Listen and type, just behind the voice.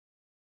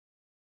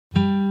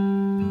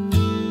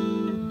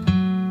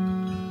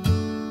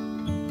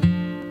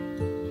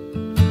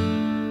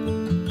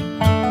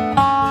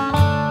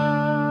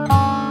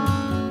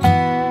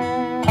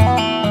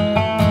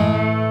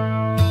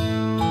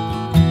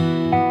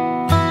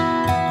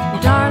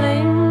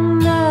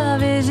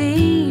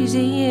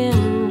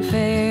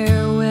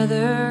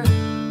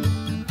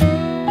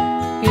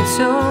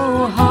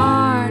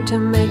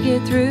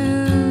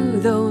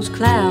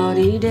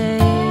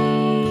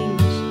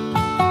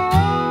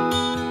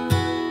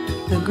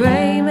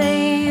gray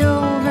may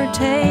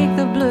overtake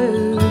the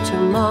blue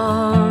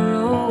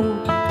tomorrow,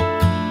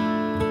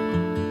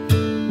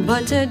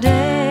 but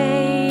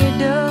today it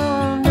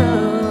don't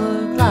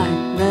look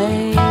like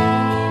rain.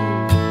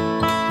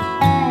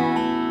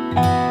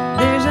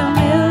 There's a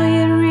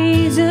million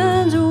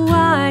reasons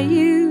why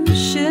you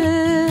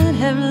should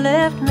have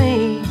left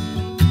me.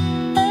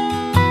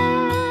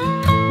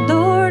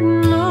 Lord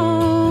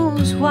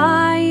knows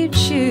why you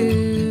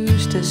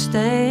choose to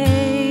stay.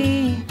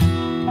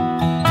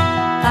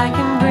 I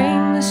can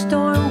bring the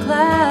storm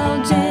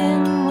clouds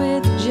in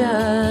with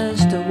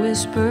just a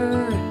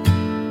whisper,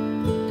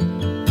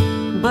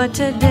 but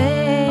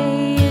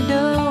today it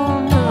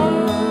don't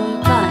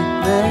look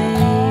like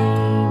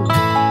rain.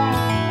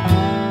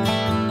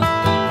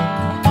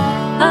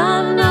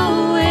 I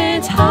know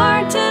it's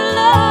hard to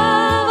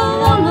love a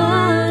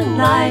woman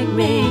like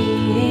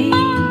me.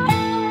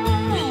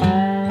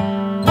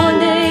 One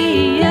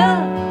day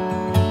up,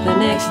 the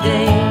next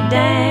day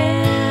down,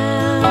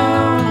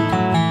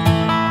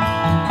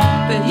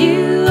 but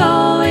you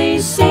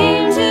always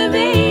seem to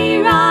be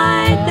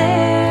right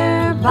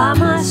there by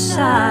my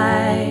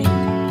side,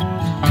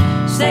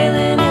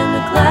 sailing in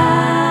the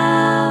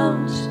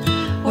clouds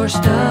or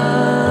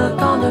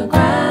stuck on the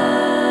ground.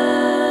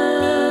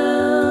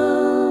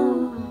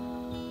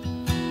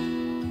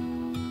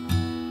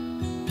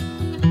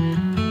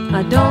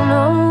 I don't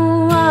know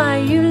why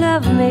you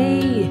love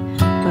me,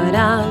 but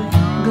I'm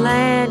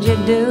glad you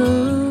do.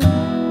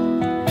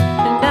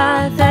 And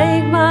I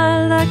thank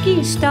my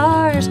lucky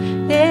stars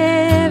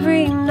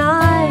every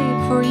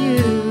night for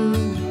you.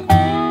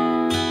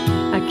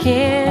 I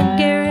can't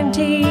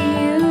guarantee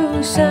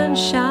you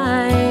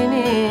sunshine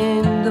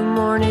in the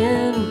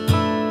morning,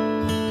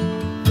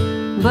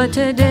 but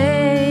today